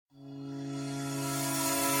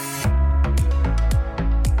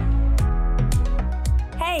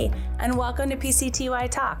Hey, and welcome to PCTY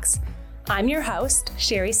Talks. I'm your host,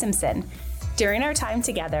 Sherry Simpson. During our time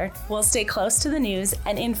together, we'll stay close to the news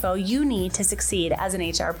and info you need to succeed as an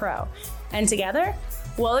HR pro. And together,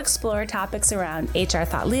 we'll explore topics around HR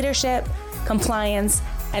thought leadership, compliance,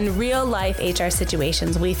 and real-life HR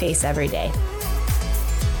situations we face every day.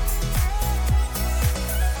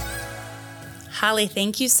 Holly,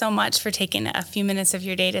 thank you so much for taking a few minutes of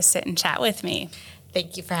your day to sit and chat with me.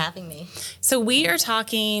 Thank you for having me. So we are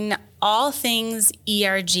talking all things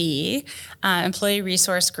ERG, Employee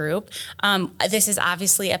Resource Group. This is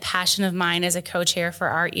obviously a passion of mine as a co-chair for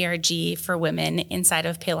our ERG for women inside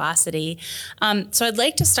of Paylocity. So I'd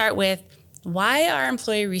like to start with, why are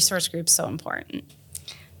employee resource groups so important?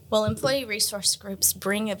 Well, employee resource groups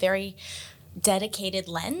bring a very dedicated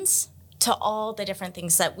lens to all the different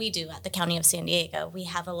things that we do at the County of San Diego. We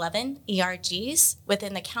have 11 ERGs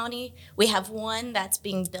within the county. We have one that's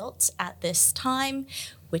being built at this time,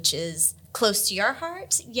 which is close to your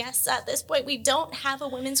heart. Yes, at this point, we don't have a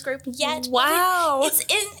women's group yet. Wow.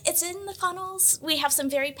 It's in the funnels. We have some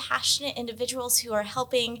very passionate individuals who are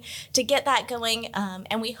helping to get that going,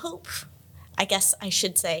 and we hope, I guess I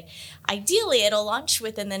should say, ideally it'll launch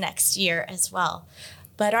within the next year as well.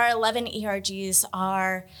 But our 11 ERGs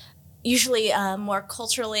are usually more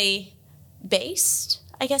culturally based,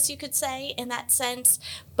 I guess you could say, in that sense.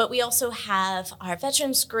 But we also have our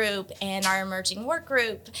veterans group and our emerging work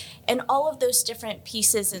group and all of those different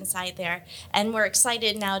pieces inside there. And we're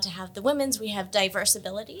excited now to have the women's. We have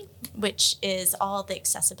Diversability, which is all the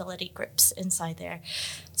accessibility groups inside there.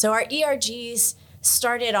 So our ERGs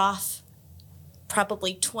started off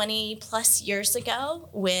probably 20 plus years ago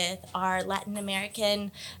with our Latin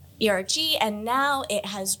American ERG, and now it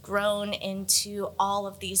has grown into all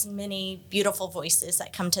of these many beautiful voices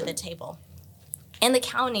that come to the table. In the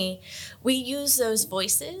county, we use those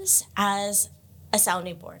voices as a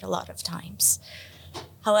sounding board a lot of times.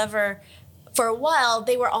 However, for a while,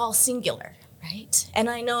 they were all singular, right? And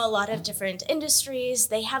I know a lot of different industries,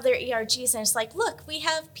 they have their ERGs, and it's like, look, we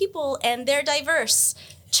have people and they're diverse.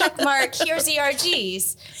 Check mark, here's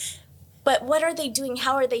ERGs. But what are they doing?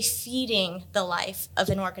 How are they feeding the life of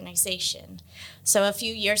an organization? So a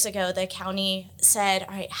few years ago, the county said,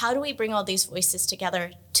 all right, how do we bring all these voices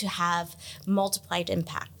together to have multiplied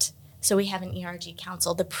impact? So we have an ERG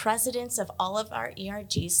council. The presidents of all of our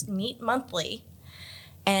ERGs meet monthly,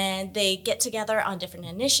 and they get together on different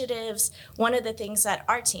initiatives. One of the things that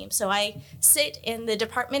our team, so I sit in the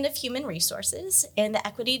Department of Human Resources and the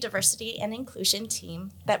Equity, Diversity, and Inclusion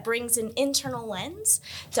team that brings an internal lens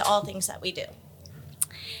to all things that we do.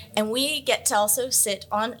 And we get to also sit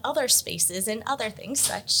on other spaces and other things,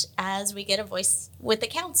 such as we get a voice with the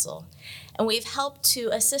council. And we've helped to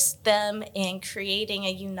assist them in creating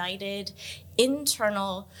a united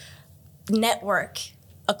internal network,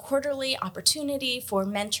 a quarterly opportunity for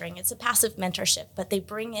mentoring. It's a passive mentorship, but they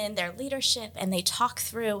bring in their leadership and they talk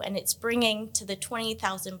through, and it's bringing to the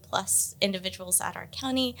 20,000 plus individuals at our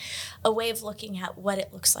county a way of looking at what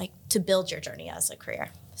it looks like to build your journey as a career.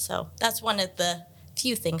 So that's one of the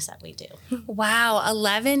few things that we do. Wow,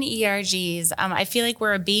 11 ERGs. I feel like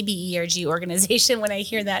we're a baby ERG organization when I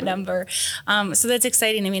hear that number. So that's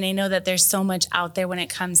exciting. I mean, I know that there's so much out there when it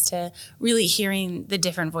comes to really hearing the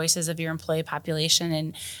different voices of your employee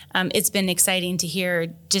population. And it's been exciting to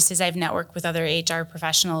hear, just as I've networked with other HR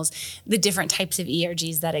professionals, the different types of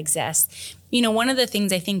ERGs that exist. You know, one of the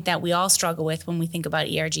things I think that we all struggle with when we think about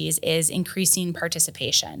ERGs is increasing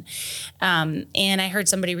participation. And I heard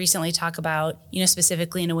somebody recently talk about, you know,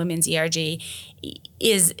 specifically in a women's ERG,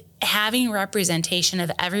 is having representation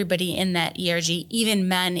of everybody in that ERG, even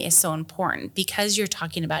men, is so important because you're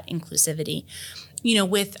talking about inclusivity. You know,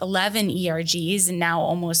 with 11 ERGs and now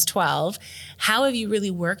almost 12, how have you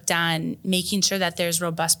really worked on making sure that there's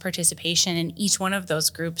robust participation in each one of those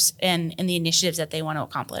groups and the initiatives that they want to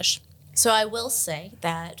accomplish? So I will say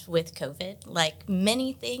that with COVID, like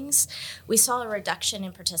many things, we saw a reduction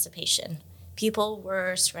in participation. People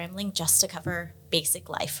were scrambling just to cover basic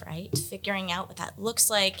life, right? Figuring out what that looks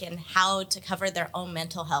like and how to cover their own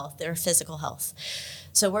mental health, their physical health.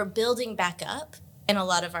 So we're building back up in a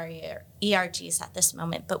lot of our ERGs at this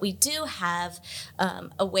moment, but we do have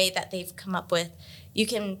a way that they've come up with. You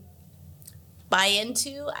can buy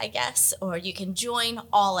into, I guess, or you can join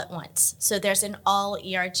all at once. So there's an all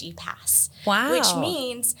ERG pass. Wow. Which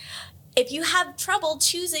means if you have trouble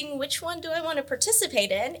choosing which one do I want to participate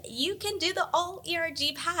in, you can do the all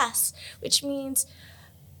ERG pass, which means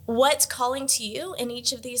what's calling to you in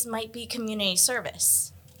each of these might be community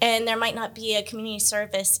service. And there might not be a community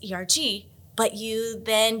service ERG, but you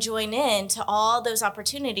then join in to all those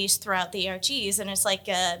opportunities throughout the ERGs, and it's like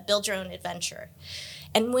a build your own adventure.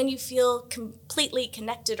 And when you feel completely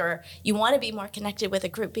connected, or you want to be more connected with a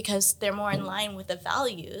group because they're more in line with the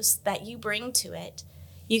values that you bring to it,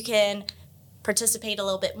 you can participate a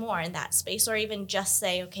little bit more in that space, or even just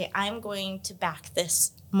say, okay, I'm going to back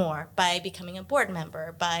this more by becoming a board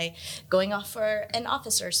member, by going off for an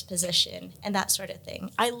officer's position, and that sort of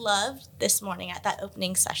thing. I loved this morning at that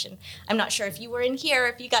opening session. I'm not sure if you were in here,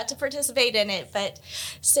 if you got to participate in it, but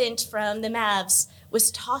Sint from the Mavs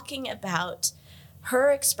was talking about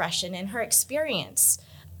her expression and her experience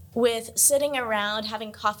with sitting around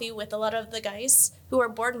having coffee with a lot of the guys who are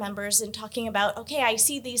board members and talking about, okay, I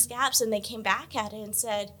see these gaps, and they came back at it and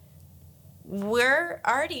said, we're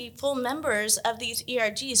already full members of these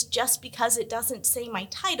ERGs. Just because it doesn't say my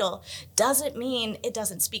title doesn't mean it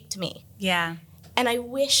doesn't speak to me. Yeah. And I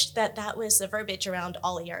wish that that was the verbiage around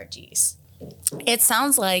all ERGs. It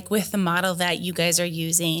sounds like with the model that you guys are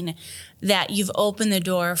using, that you've opened the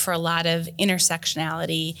door for a lot of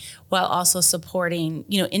intersectionality while also supporting,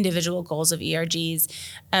 individual goals of ERGs.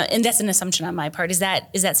 And that's an assumption on my part. Does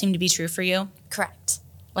that seem to be true for you? Correct.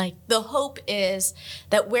 Like, the hope is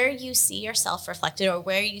that where you see yourself reflected, or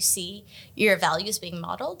where you see your values being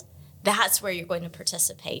modeled, that's where you're going to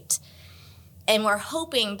participate. And we're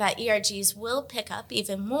hoping that ERGs will pick up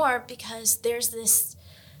even more, because there's this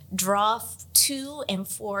draw to and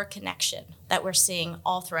for connection that we're seeing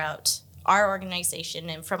all throughout our organization.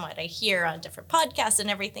 And from what I hear on different podcasts and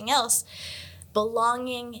everything else,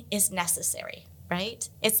 belonging is necessary, right?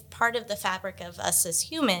 It's part of the fabric of us as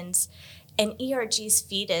humans. And ERGs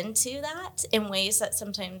feed into that in ways that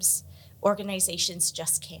sometimes organizations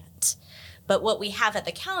just can't. But what we have at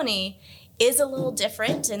the county is a little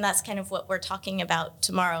different, and that's kind of what we're talking about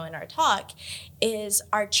tomorrow in our talk, is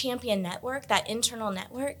our champion network. That internal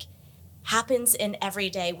network happens in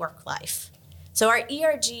everyday work life. So our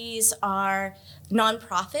ERGs are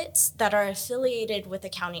nonprofits that are affiliated with the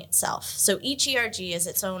county itself. So each ERG is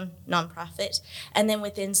its own nonprofit. And then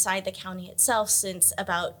inside the county itself, since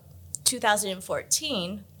about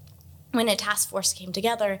 2014, when a task force came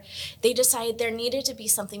together, they decided there needed to be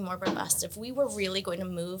something more robust. If we were really going to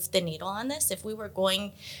move the needle on this, if we were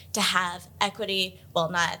going to have equity, well,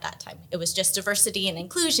 not at that time, it was just diversity and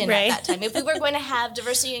inclusion right. At that time. If we were going to have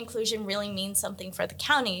diversity and inclusion really mean something for the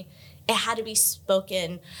county, it had to be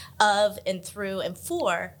spoken of and through and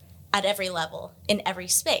for at every level, in every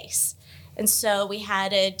space. And so we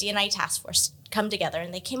had a D&I task force come together,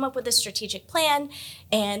 and they came up with a strategic plan,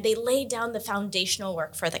 and they laid down the foundational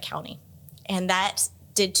work for the county. And that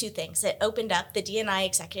did two things. It opened up the D&I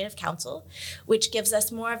Executive Council, which gives us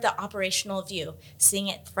more of the operational view, seeing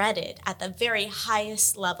it threaded at the very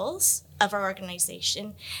highest levels of our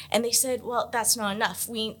organization. And they said, well, that's not enough.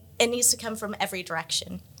 It needs to come from every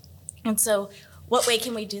direction. And so what way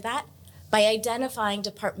can we do that? By identifying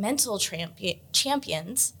departmental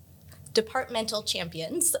champions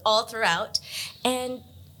all throughout, and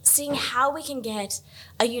seeing how we can get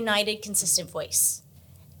a united, consistent voice.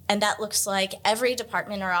 And that looks like every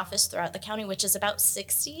department or office throughout the county, which is about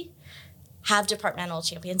 60, have departmental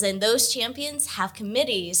champions. And those champions have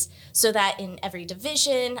committees so that in every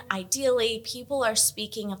division, ideally, people are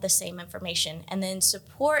speaking of the same information. And then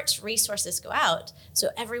support resources go out so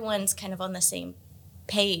everyone's kind of on the same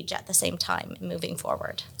page at the same time and moving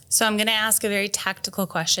forward. So I'm going to ask a very tactical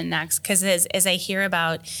question next, because as I hear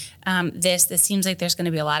about this seems like there's going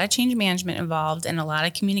to be a lot of change management involved and a lot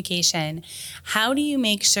of communication. How do you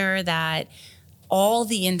make sure that all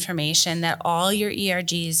the information that all your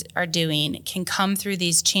ERGs are doing can come through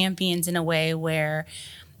these champions in a way where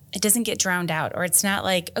it doesn't get drowned out, or it's not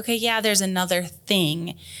like, okay, yeah, there's another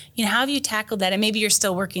thing. How have you tackled that? And maybe you're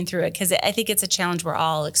still working through it, because I think it's a challenge we're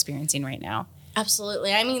all experiencing right now.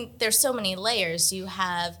 Absolutely. I mean, there's so many layers. You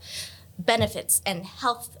have benefits and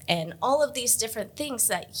health and all of these different things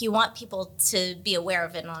that you want people to be aware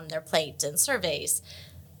of and on their plate and surveys.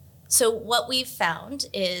 So what we've found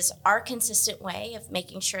is our consistent way of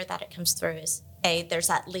making sure that it comes through is A, there's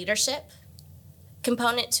that leadership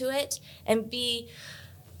component to it, and B,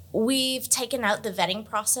 we've taken out the vetting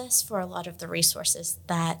process for a lot of the resources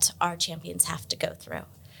that our champions have to go through.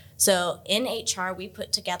 So in HR, we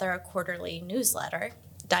put together a quarterly newsletter,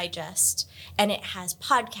 Digest, and it has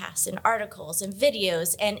podcasts and articles and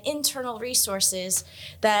videos and internal resources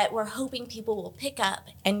that we're hoping people will pick up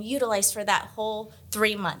and utilize for that whole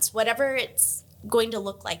 3 months. Whatever it's going to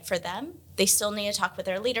look like for them, they still need to talk with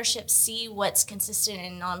their leadership, see what's consistent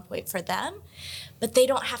and on point for them, but they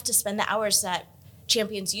don't have to spend the hours that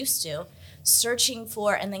champions used to searching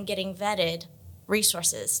for and then getting vetted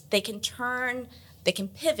resources. They can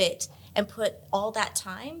pivot and put all that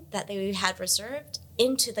time that they had reserved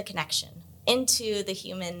into the connection, into the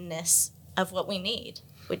humanness of what we need,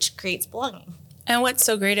 which creates belonging. And what's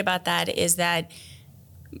so great about that is that,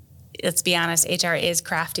 let's be honest, HR is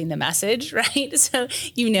crafting the message, right? So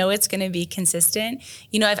it's going to be consistent.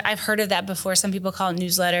 I've heard of that before. Some people call it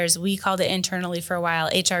newsletters. We called it internally for a while,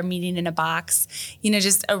 HR meeting in a box.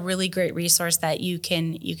 Just a really great resource that you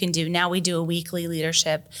can do. Now we do a weekly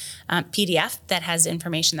leadership PDF that has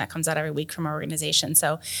information that comes out every week from our organization.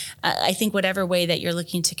 So I think whatever way that you're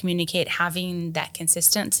looking to communicate, having that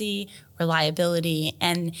consistency, reliability,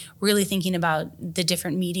 and really thinking about the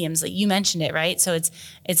different mediums. Like you mentioned it, right? So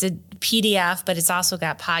it's a PDF, but it's also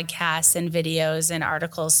got podcasts and videos and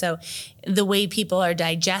articles. So the way people are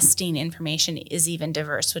digesting information is even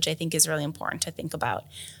diverse, which I think is really important to think about.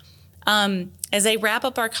 As I wrap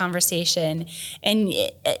up our conversation, and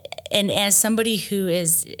as somebody who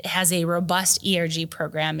has a robust ERG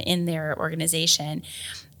program in their organization,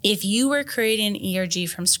 if you were creating an ERG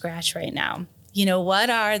from scratch right now, what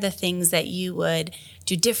are the things that you would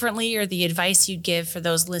do differently, or the advice you'd give for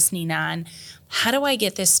those listening on? How do I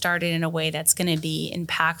get this started in a way that's going to be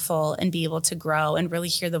impactful and be able to grow and really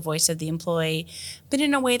hear the voice of the employee, but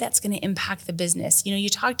in a way that's going to impact the business? You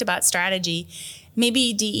talked about strategy.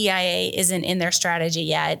 Maybe DEIA isn't in their strategy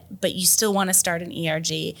yet, but you still want to start an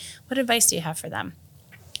ERG. What advice do you have for them?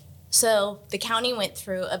 So the county went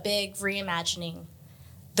through a big reimagining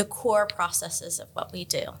the core processes of what we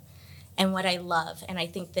do. And what I love, and I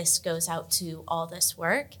think this goes out to all this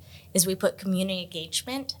work, is we put community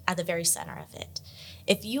engagement at the very center of it.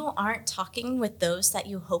 If you aren't talking with those that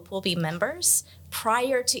you hope will be members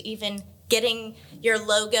prior to even getting your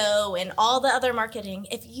logo and all the other marketing,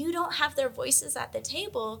 if you don't have their voices at the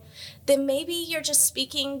table, then maybe you're just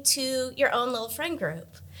speaking to your own little friend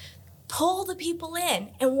group. Pull the people in.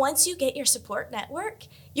 And once you get your support network,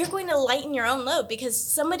 you're going to lighten your own load, because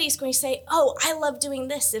somebody's going to say, oh, I love doing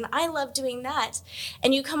this and I love doing that.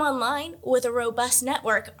 And you come online with a robust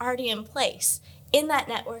network already in place. In that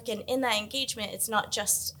network and in that engagement, it's not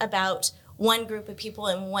just about one group of people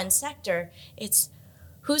in one sector. It's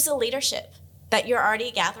who's the leadership that you're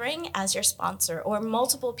already gathering as your sponsor, or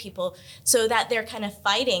multiple people, so that they're kind of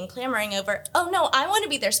fighting, clamoring over, oh no, I want to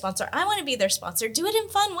be their sponsor. I want to be their sponsor. Do it in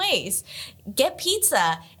fun ways. Get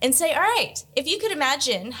pizza and say, all right, if you could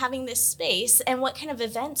imagine having this space and what kind of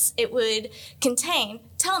events it would contain,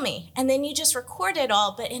 tell me. And then you just record it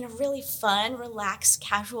all, but in a really fun, relaxed,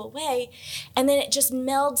 casual way. And then it just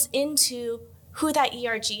melds into who that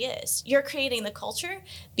ERG is. You're creating the culture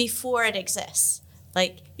before it exists.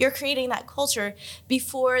 Like, you're creating that culture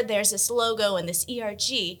before there's this logo and this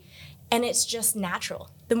ERG, and it's just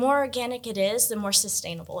natural. The more organic it is, the more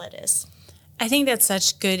sustainable it is. I think that's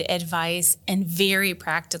such good advice and very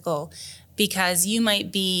practical, because you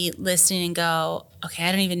might be listening and go, okay,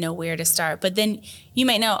 I don't even know where to start. But then you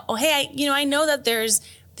might know, oh, hey, I know that there's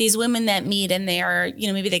these women that meet and they are,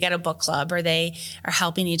 maybe they got a book club, or they are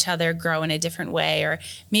helping each other grow in a different way. Or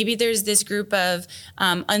maybe there's this group of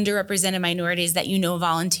underrepresented minorities that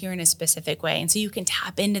volunteer in a specific way. And so you can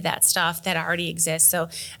tap into that stuff that already exists. So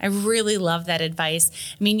I really love that advice.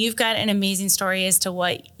 I mean, you've got an amazing story as to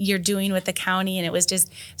what you're doing with the county, and it was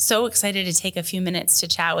just so excited to take a few minutes to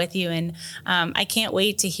chat with you. And I can't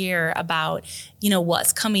wait to hear about,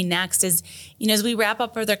 what's coming next. As we wrap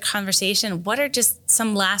up our conversation, what are just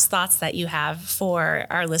some last thoughts that you have for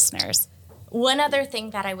our listeners? One other thing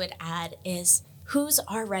that I would add is, who's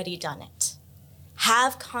already done it?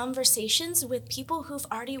 Have conversations with people who've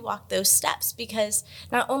already walked those steps, because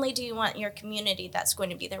not only do you want your community that's going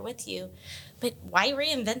to be there with you, but why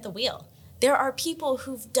reinvent the wheel? There are people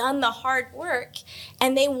who've done the hard work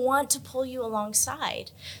and they want to pull you alongside.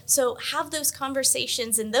 So have those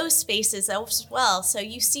conversations in those spaces as well. So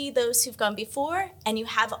you see those who've gone before, and you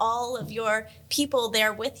have all of your people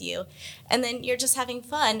there with you. And then you're just having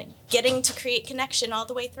fun getting to create connection all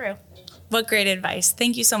the way through. What great advice.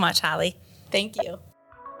 Thank you so much, Holly. Thank you.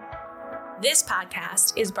 This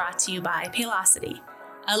podcast is brought to you by Paylocity,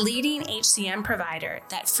 a leading HCM provider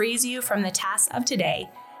that frees you from the tasks of today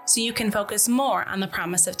so you can focus more on the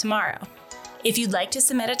promise of tomorrow. If you'd like to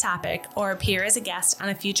submit a topic or appear as a guest on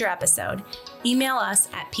a future episode, email us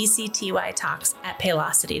at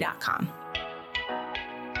pctytalks@paylocity.com.